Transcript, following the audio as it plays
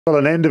Well,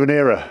 an end of an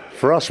era.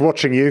 For us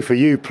watching you, for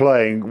you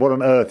playing, what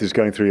on earth is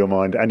going through your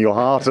mind and your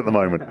heart at the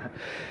moment?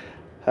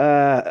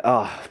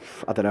 I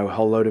don't know, a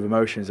whole load of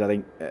emotions. I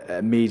think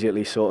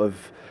immediately sort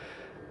of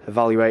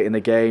evaluating the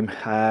game.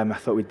 I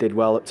thought we did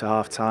well up to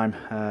half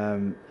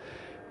time.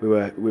 We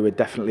were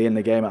definitely in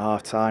the game at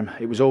half time.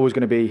 It was always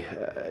going to be,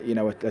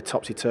 a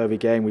topsy-turvy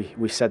game.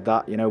 We said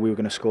that, we were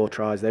going to score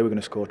tries, they were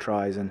going to score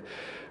tries, and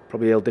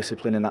probably ill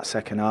discipline in that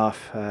second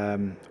half.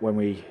 When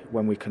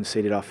we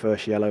conceded our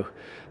first yellow,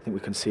 I think we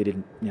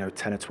conceded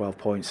 10 or 12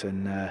 points,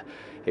 and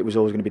it was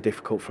always going to be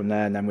difficult from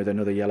there. And then with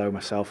another yellow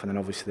myself, and then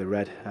obviously the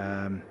red,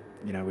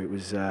 it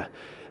was an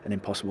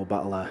impossible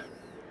battle there.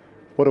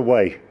 What a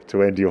way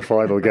to end your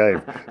final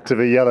game, to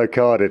be yellow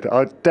carded.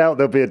 I doubt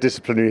there'll be a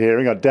disciplinary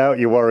hearing. I doubt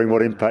you're worrying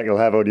what impact you'll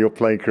have on your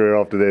playing career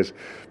after this.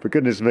 But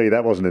goodness me,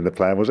 that wasn't in the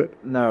plan, was it?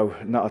 No,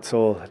 not at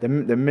all. The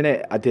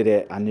minute I did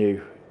it, I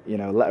knew,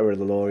 letter of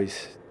the law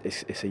is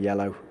it's a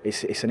yellow.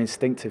 It's an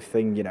instinctive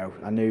thing,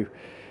 I knew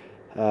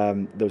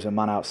there was a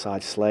man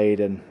outside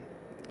Slade, and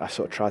I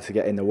sort of tried to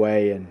get in the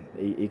way, and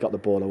he got the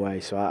ball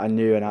away. So I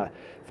knew, and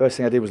first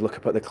thing I did was look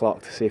up at the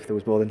clock to see if there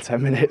was more than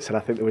 10 minutes, and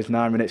I think there was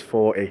 9 minutes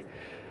 40.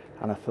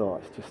 And I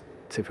thought, it's just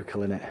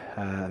typical, innit,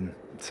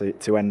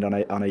 to end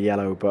on a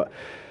yellow. But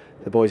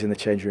the boys in the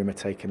change room are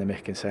taking the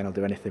mick and saying I'll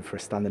do anything for a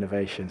standing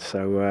ovation.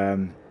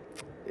 So,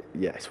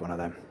 it's one of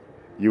them.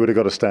 You would have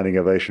got a standing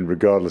ovation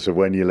regardless of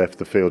when you left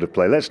the field of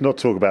play. Let's not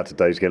talk about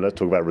today's game. Let's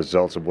talk about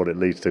results and what it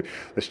leads to.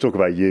 Let's talk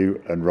about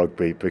you and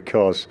rugby,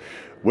 because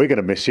we're going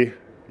to miss you.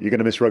 You're going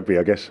to miss rugby,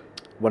 I guess.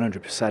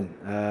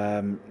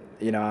 100%.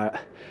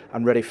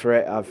 I'm ready for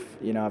it.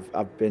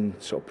 I've been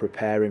sort of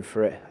preparing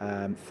for it.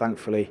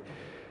 Thankfully,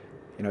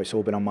 it's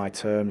all been on my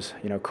terms,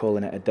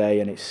 calling it a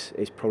day, and it's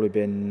probably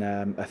been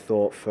a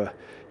thought for,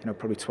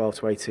 probably 12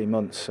 to 18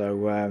 months.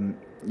 So,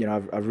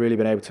 I've really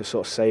been able to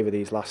sort of savour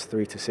these last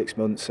 3 to 6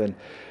 months, and,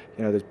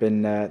 there's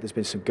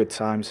been some good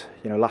times.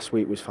 Last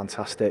week was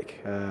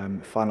fantastic.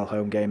 Final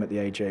home game at the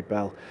AJ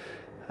Bell,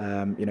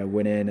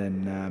 winning,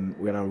 and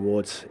we had our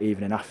awards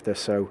evening after.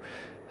 So,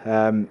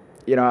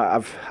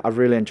 I've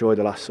really enjoyed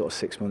the last sort of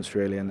 6 months,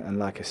 really, and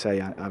like I say,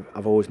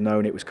 I've always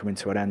known it was coming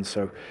to an end.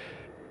 So,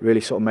 really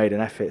sort of made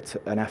an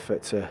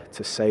effort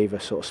to savour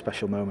sort of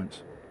special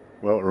moments.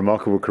 Well,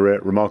 remarkable career,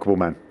 remarkable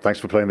man. Thanks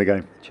for playing the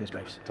game. Cheers,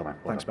 babes.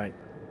 Thanks, mate.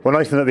 Well,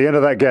 Nathan, at the end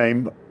of that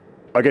game,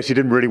 I guess you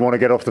didn't really want to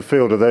get off the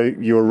field, although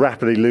you were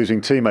rapidly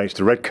losing teammates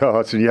to red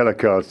cards and yellow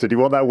cards. Did you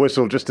want that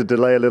whistle just to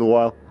delay a little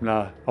while?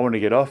 No, I wanted to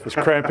get off. It was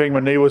cramping,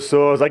 my knee was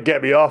sore. I was like,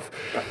 get me off.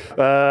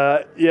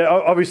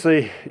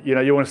 Obviously,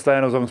 you want to stay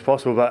in as long as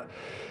possible, but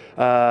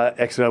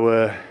Exeter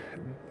were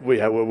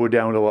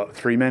down to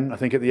 3 men, I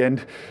think, at the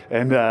end,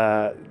 and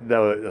they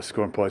were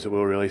scoring points at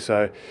will, really.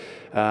 So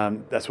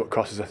that's what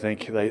cost us, I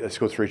think. They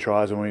scored 3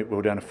 tries, and we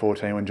were down to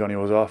 14 when Johnny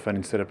was off. And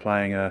instead of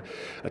playing a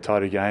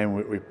tighter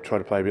game, we tried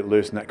to play a bit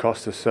loose, and that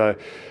cost us. So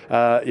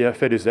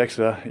fair dues to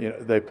Exeter.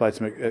 They played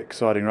some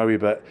exciting rugby,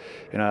 but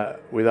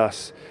with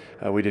us,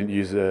 we didn't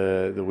use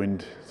the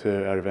wind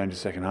to our advantage the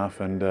second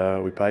half,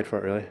 and we paid for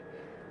it, really.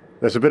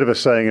 There's a bit of a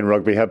saying in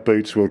rugby, have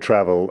boots, will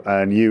travel,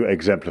 and you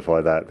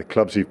exemplify that. The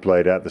clubs you've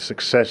played at, the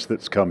success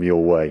that's come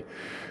your way.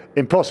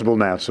 Impossible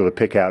now to sort of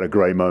pick out a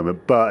great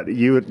moment, but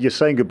you're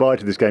saying goodbye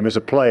to this game as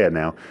a player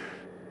now.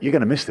 You're going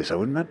to miss this, I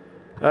wouldn't, man?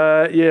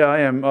 Yeah, I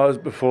am. I was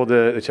before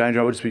the change.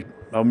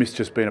 I'll miss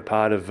just being a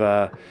part of,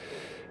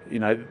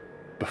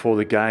 before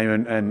the game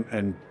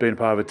and being a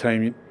part of a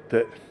team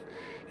that,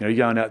 you're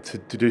going out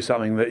to do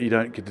something that you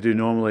don't get to do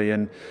normally,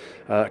 and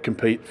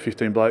compete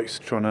 15 blokes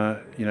trying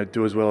to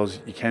do as well as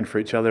you can for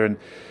each other, and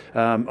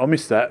I'll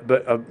miss that.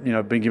 But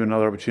I've been given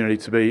another opportunity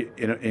to be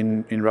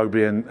in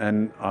rugby,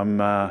 and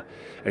I'm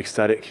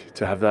ecstatic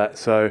to have that.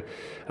 So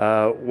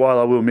while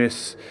I will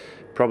miss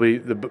probably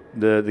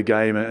the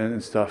game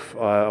and stuff,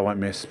 I won't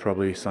miss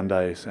probably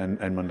Sundays and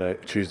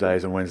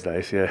Tuesdays and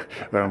Wednesdays. Yeah,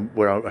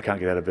 where I can't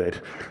get out of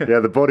bed. Yeah,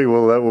 the body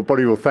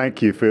will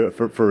thank you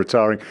for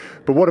retiring.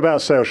 But what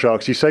about Sale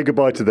Sharks? You say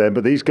goodbye to them,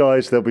 but these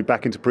guys, they'll be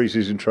back into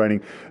pre-season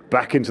training,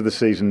 back into the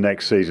season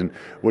next season.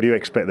 What do you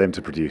expect them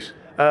to produce?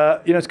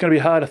 It's going to be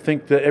hard. I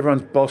think that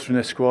everyone's bolstering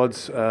their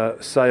squads.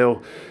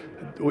 Sale,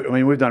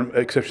 we've done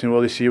exceptionally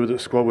well this year with the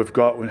squad we've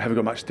got. We haven't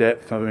got much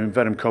depth.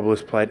 Vadim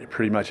Cobbler's played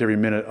pretty much every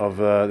minute of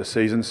the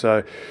season,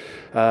 so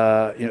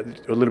a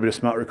little bit of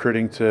smart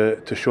recruiting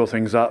to shore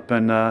things up,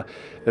 and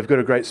they've got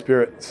a great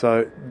spirit.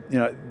 So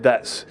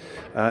that's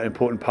an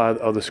important part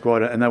of the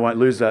squad, and they won't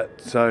lose that.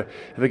 So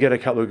if they get a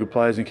couple of good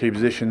players in key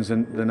positions,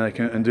 then they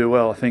can do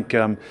well. I think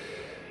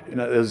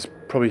there's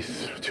probably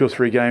 2 or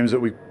 3 games that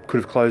we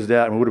could have closed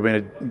out, and we would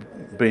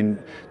have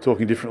been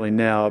talking differently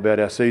now about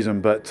our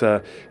season, but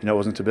it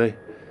wasn't to be.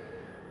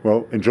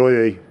 Well, enjoy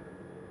the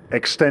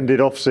extended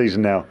off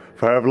season now,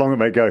 for however long it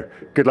may go.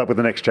 Good luck with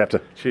the next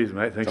chapter. Cheers,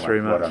 mate. Thanks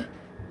very much. Well done.